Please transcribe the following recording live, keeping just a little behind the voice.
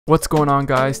What's going on,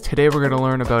 guys? Today we're going to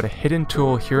learn about a hidden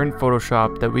tool here in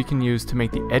Photoshop that we can use to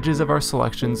make the edges of our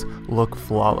selections look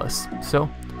flawless. So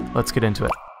let's get into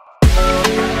it.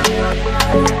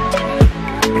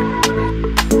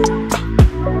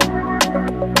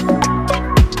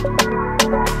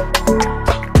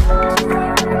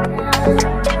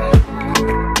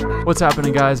 What's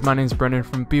happening, guys? My name is Brendan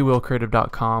from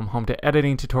BeWillCreative.com, home to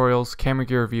editing tutorials, camera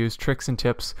gear reviews, tricks and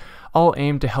tips, all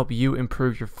aimed to help you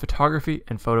improve your photography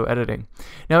and photo editing.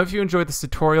 Now, if you enjoyed this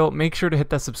tutorial, make sure to hit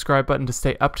that subscribe button to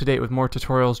stay up to date with more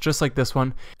tutorials just like this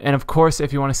one. And of course,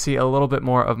 if you want to see a little bit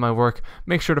more of my work,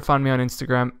 make sure to find me on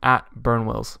Instagram at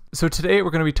burnwills. So today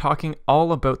we're going to be talking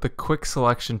all about the quick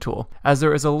selection tool, as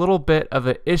there is a little bit of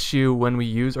an issue when we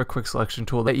use our quick selection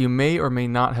tool that you may or may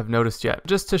not have noticed yet.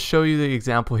 Just to show you the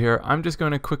example here, I'm just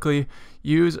going to quickly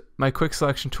use my quick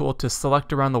selection tool to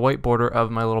select around the white border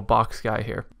of my little box guy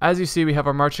here. As you see, we have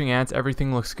our marching ants,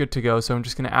 everything looks good to go, so I'm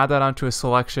just going to add that onto a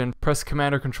selection, press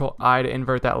Command or Control I to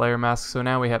invert that layer mask, so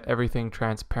now we have everything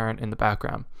transparent in the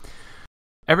background.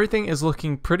 Everything is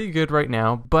looking pretty good right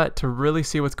now, but to really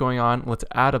see what's going on, let's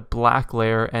add a black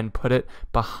layer and put it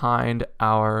behind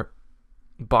our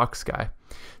box guy.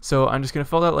 So I'm just going to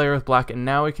fill that layer with black, and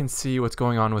now we can see what's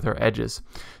going on with our edges.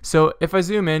 So if I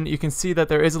zoom in, you can see that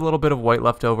there is a little bit of white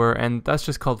left over, and that's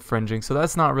just called fringing. So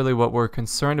that's not really what we're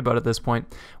concerned about at this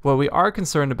point. What we are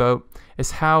concerned about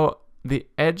is how the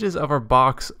edges of our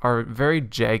box are very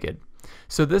jagged.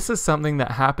 So this is something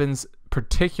that happens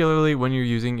particularly when you're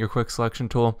using your quick selection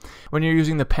tool. When you're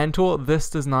using the pen tool, this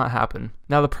does not happen.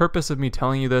 Now, the purpose of me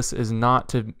telling you this is not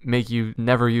to make you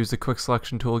never use the quick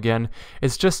selection tool again.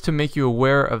 It's just to make you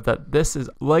aware of that this is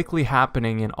likely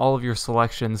happening in all of your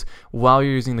selections while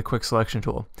you're using the quick selection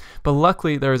tool. But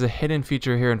luckily, there is a hidden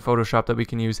feature here in Photoshop that we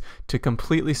can use to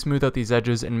completely smooth out these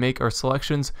edges and make our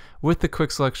selections with the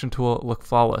quick selection tool look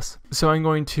flawless. So I'm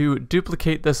going to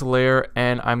duplicate this layer,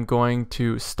 and I'm going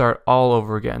to start all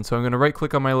over again. So I'm going to right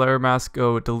click on my layer mask,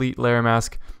 go delete layer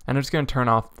mask, and I'm just going to turn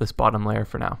off this bottom layer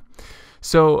for now.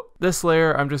 So this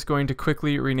layer I'm just going to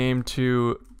quickly rename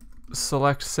to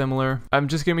select similar. I'm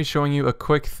just going to be showing you a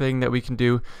quick thing that we can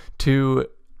do to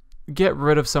get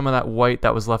rid of some of that white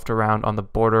that was left around on the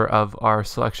border of our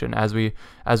selection as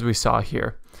we saw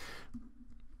here.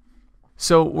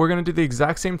 So we're going to do the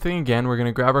exact same thing again. We're going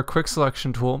to grab our quick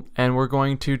selection tool, and we're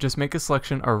going to just make a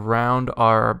selection around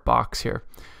our box here.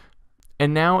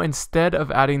 And now, instead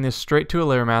of adding this straight to a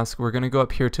layer mask, we're going to go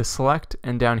up here to select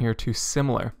and down here to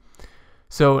similar.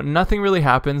 So nothing really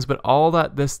happens, but all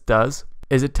that this does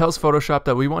is it tells Photoshop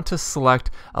that we want to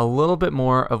select a little bit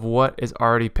more of what is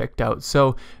already picked out.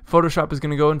 So Photoshop is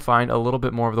going to go and find a little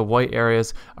bit more of the white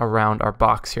areas around our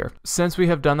box here. Since we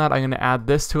have done that, I'm going to add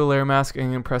this to a layer mask, and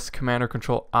I'm going to press Command or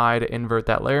Control I to invert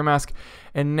that layer mask.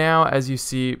 And now, as you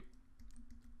see,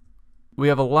 we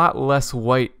have a lot less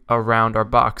white around our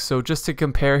box. So just to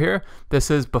compare here, this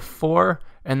is before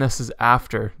and this is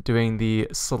after doing the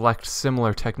select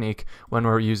similar technique when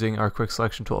we're using our quick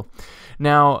selection tool.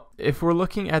 Now, if we're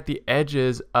looking at the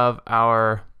edges of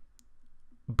our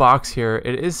box here,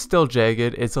 it is still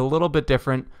jagged. It's a little bit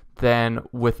different than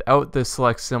without the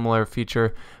select similar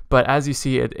feature, but as you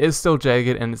see, it is still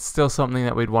jagged and it's still something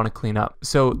that we'd want to clean up.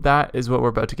 So that is what we're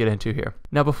about to get into here.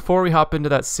 Now, before we hop into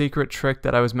that secret trick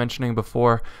that I was mentioning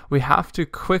before, we have to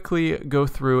quickly go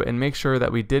through and make sure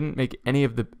that we didn't make any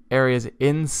of the areas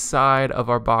inside of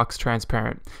our box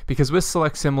transparent, because with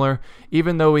select similar,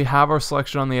 even though we have our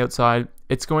selection on the outside,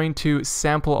 it's going to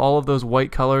sample all of those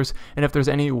white colors, and if there's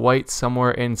any white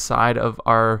somewhere inside of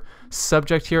our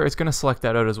subject here, it's going to select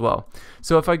that out as well.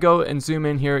 So if I go and zoom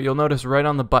in here, you'll notice right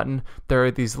on the button there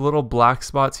are these little black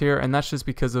spots here, and that's just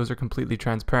because those are completely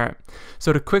transparent.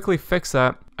 So to quickly fix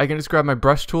that, I can just grab my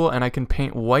brush tool and I can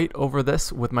paint white over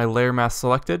this with my layer mask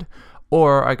selected,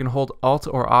 or I can hold Alt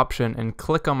or Option and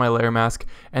click on my layer mask,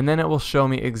 and then it will show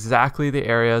me exactly the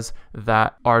areas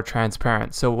that are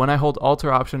transparent. So when I hold Alt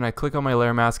or Option and I click on my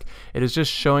layer mask, it is just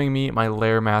showing me my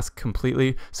layer mask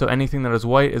completely. So anything that is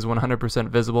white is 100%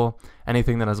 visible,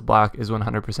 anything that is black is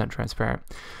 100% transparent.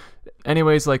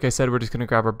 Anyways, like I said, we're just going to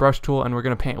grab our brush tool and we're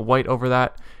going to paint white over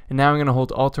that. And now I'm going to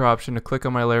hold Alt or Option to click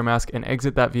on my layer mask and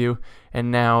exit that view,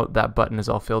 and now that button is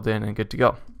all filled in and good to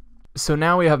go. So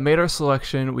now we have made our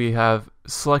selection, we have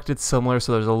selected similar,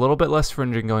 so there's a little bit less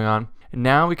fringing going on.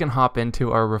 Now we can hop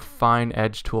into our Refine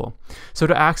Edge tool. So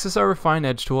to access our Refine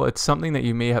Edge tool, it's something that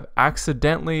you may have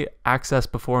accidentally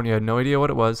accessed before and you had no idea what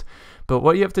it was, But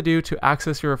what you have to do to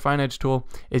access your refine edge tool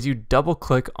is you double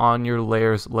click on your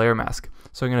layer's layer mask.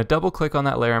 So I'm going to double click on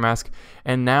that layer mask,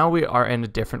 and now we are in a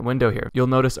different window here. You'll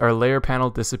notice our layer panel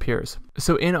disappears.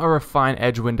 So in our refine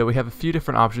edge window, we have a few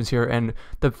different options here, and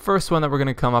the first one that we're going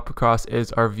to come up across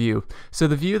is our view. So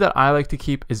the view that I like to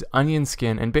keep is onion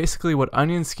skin, and basically what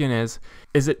onion skin is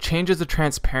it changes the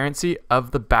transparency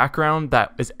of the background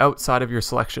that is outside of your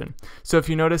selection. So if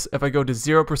you notice, if I go to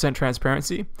 0%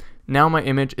 transparency, now my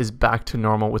image is back to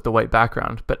normal with the white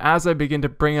background. But as I begin to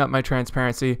bring up my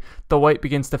transparency, the white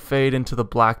begins to fade into the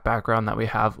black background that we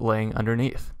have laying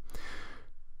underneath.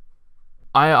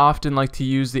 I often like to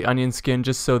use the onion skin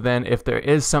just so then if there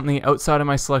is something outside of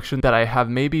my selection that I have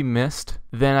maybe missed,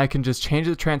 then I can just change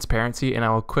the transparency and I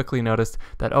will quickly notice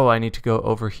that, oh, I need to go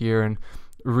over here and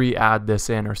re-add this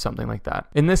in or something like that.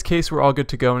 In this case, we're all good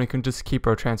to go and we can just keep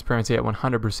our transparency at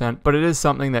 100%, but it is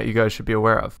something that you guys should be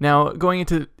aware of. Now, going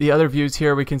into the other views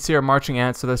here, we can see our marching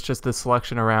ants, so that's just the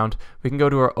selection around. We can go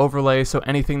to our overlay, so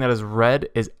anything that is red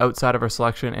is outside of our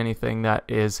selection, anything that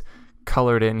is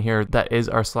colored in here, that is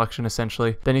our selection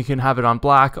essentially. Then you can have it on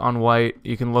black, on white,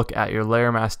 you can look at your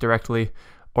layer mask directly,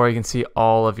 or you can see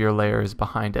all of your layers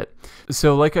behind it.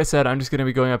 So like I said, I'm just going to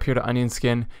be going up here to onion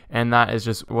skin, and that is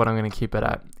just what I'm going to keep it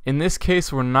at. In this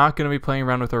case, we're not going to be playing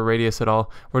around with our radius at all.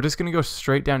 We're just going to go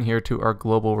straight down here to our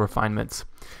global refinements.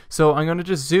 So I'm going to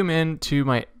just zoom in to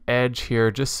my edge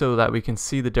here just so that we can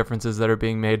see the differences that are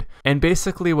being made. And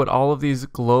basically what all of these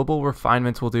global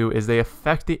refinements will do is they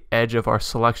affect the edge of our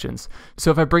selections.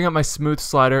 So if I bring up my smooth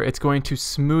slider, it's going to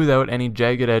smooth out any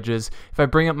jagged edges. If I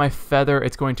bring up my feather,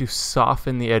 it's going to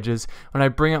soften the edges. When I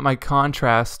bring up my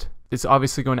contrast, it's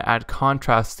obviously going to add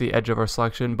contrast to the edge of our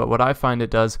selection, but what I find it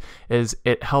does is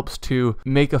it helps to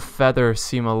make a feather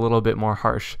seem a little bit more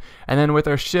harsh. And then with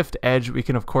our shift edge, we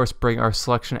can of course bring our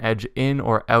selection edge in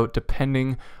or out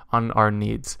depending on our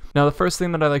needs. Now the first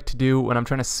thing that I like to do when I'm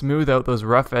trying to smooth out those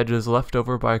rough edges left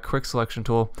over by a quick selection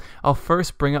tool, I'll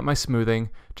first bring up my smoothing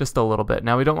just a little bit.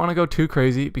 Now we don't want to go too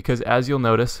crazy because as you'll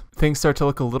notice, things start to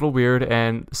look a little weird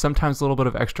and sometimes a little bit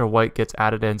of extra white gets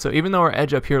added in. So even though our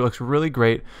edge up here looks really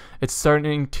great, it's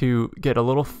starting to get a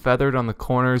little feathered on the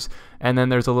corners, and then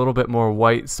there's a little bit more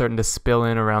white starting to spill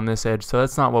in around this edge, so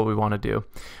that's not what we want to do.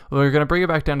 We're going to bring it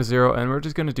back down to 0, and we're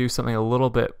just going to do something a little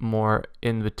bit more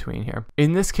in between here.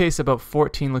 In this case, about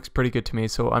 14 looks pretty good to me,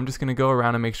 so I'm just going to go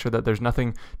around and make sure that there's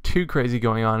nothing too crazy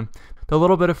going on. The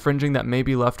little bit of fringing that may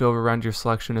be left over around your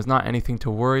selection is not anything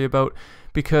to worry about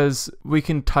because we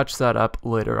can touch that up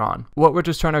later on. What we're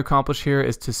just trying to accomplish here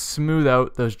is to smooth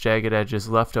out those jagged edges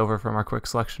left over from our quick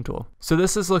selection tool. So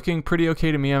this is looking pretty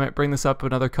okay to me. I might bring this up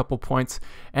another couple points,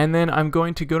 and then I'm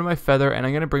going to go to my feather and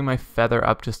I'm going to bring my feather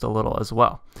up just a little as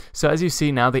well. So as you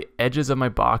see now, the edges of my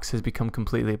box has become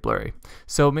completely blurry.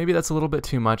 So maybe that's a little bit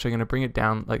too much. I'm going to bring it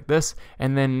down like this,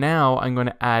 and then now I'm going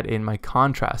to add in my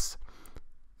contrast.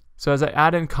 So as I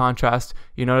add in contrast,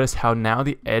 you notice how now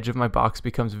the edge of my box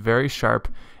becomes very sharp,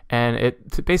 and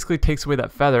it basically takes away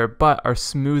that feather, but our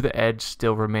smooth edge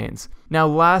still remains. Now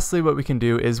lastly, what we can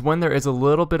do is when there is a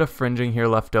little bit of fringing here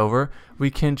left over,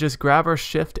 we can just grab our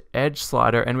shift edge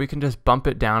slider and we can just bump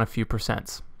it down a few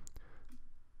percents.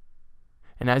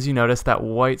 And as you notice, that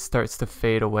white starts to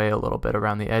fade away a little bit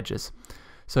around the edges.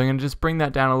 So I'm going to just bring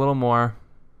that down a little more.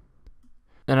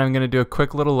 Then I'm going to do a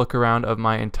quick little look around of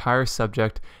my entire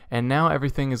subject, and now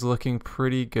everything is looking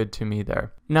pretty good to me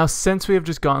there. Now since we have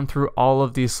just gone through all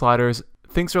of these sliders,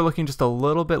 things are looking just a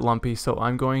little bit lumpy, so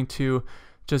I'm going to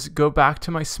just go back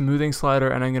to my smoothing slider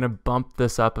and I'm going to bump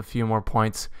this up a few more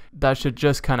points. That should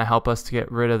just kind of help us to get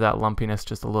rid of that lumpiness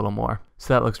just a little more.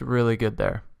 So that looks really good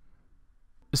there.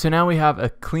 So now we have a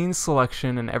clean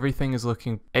selection and everything is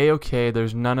looking a-okay.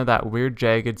 There's none of that weird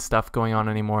jagged stuff going on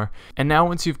anymore. And now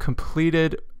once you've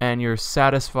completed and you're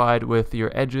satisfied with your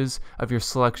edges of your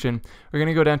selection, we're going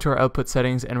to go down to our output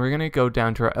settings and we're going to go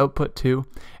down to our output 2.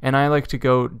 And I like to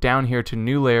go down here to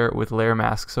new layer with layer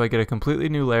mask, so I get a completely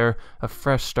new layer, a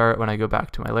fresh start when I go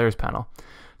back to my layers panel.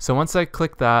 So once I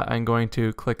click that, I'm going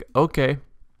to click OK.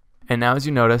 And now as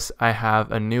you notice, I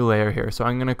have a new layer here. So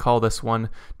I'm going to call this one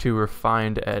to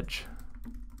refined edge.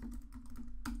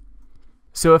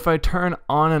 So if I turn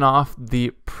on and off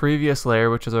the previous layer,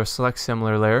 which is our select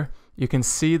similar layer, you can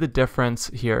see the difference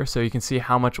here. So you can see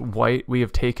how much white we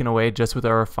have taken away just with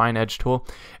our refine edge tool.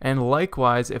 And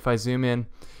likewise, if I zoom in,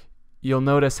 you'll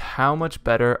notice how much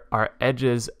better our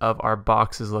edges of our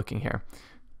box is looking here.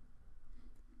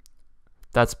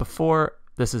 That's before,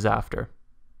 this is after.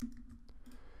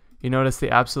 You notice the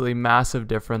absolutely massive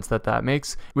difference that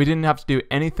makes. We didn't have to do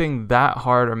anything that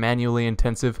hard or manually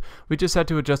intensive. We just had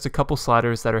to adjust a couple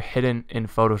sliders that are hidden in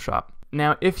Photoshop.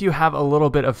 Now, if you have a little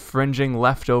bit of fringing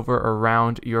left over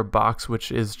around your box, which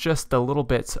is just the little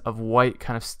bits of white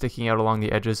kind of sticking out along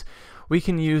the edges, we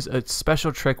can use a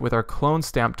special trick with our clone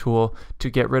stamp tool to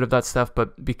get rid of that stuff.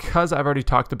 But because I've already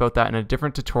talked about that in a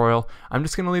different tutorial, I'm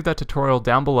just going to leave that tutorial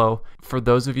down below for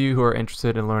those of you who are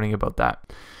interested in learning about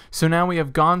that. So now we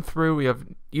have gone through, we have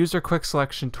used our quick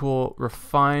selection tool,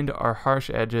 refined our harsh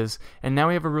edges, and now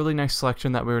we have a really nice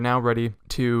selection that we're now ready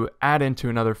to add into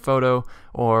another photo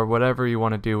or whatever you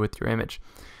want to do with your image.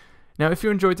 Now, if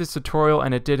you enjoyed this tutorial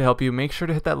and it did help you, make sure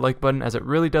to hit that like button, as it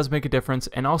really does make a difference,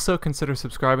 and also consider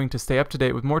subscribing to stay up to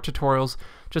date with more tutorials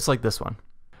just like this one.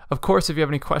 Of course, if you have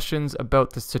any questions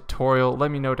about this tutorial,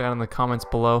 let me know down in the comments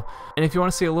below. And if you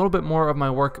want to see a little bit more of my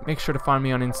work, make sure to find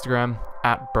me on Instagram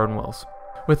 @BurnWills.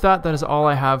 With that is all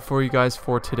I have for you guys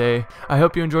for today. I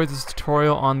hope you enjoyed this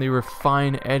tutorial on the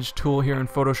Refine Edge tool here in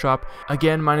Photoshop.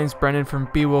 Again, my name is Brendan from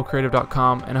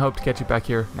BeWillCreative.com, and I hope to catch you back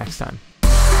here next time.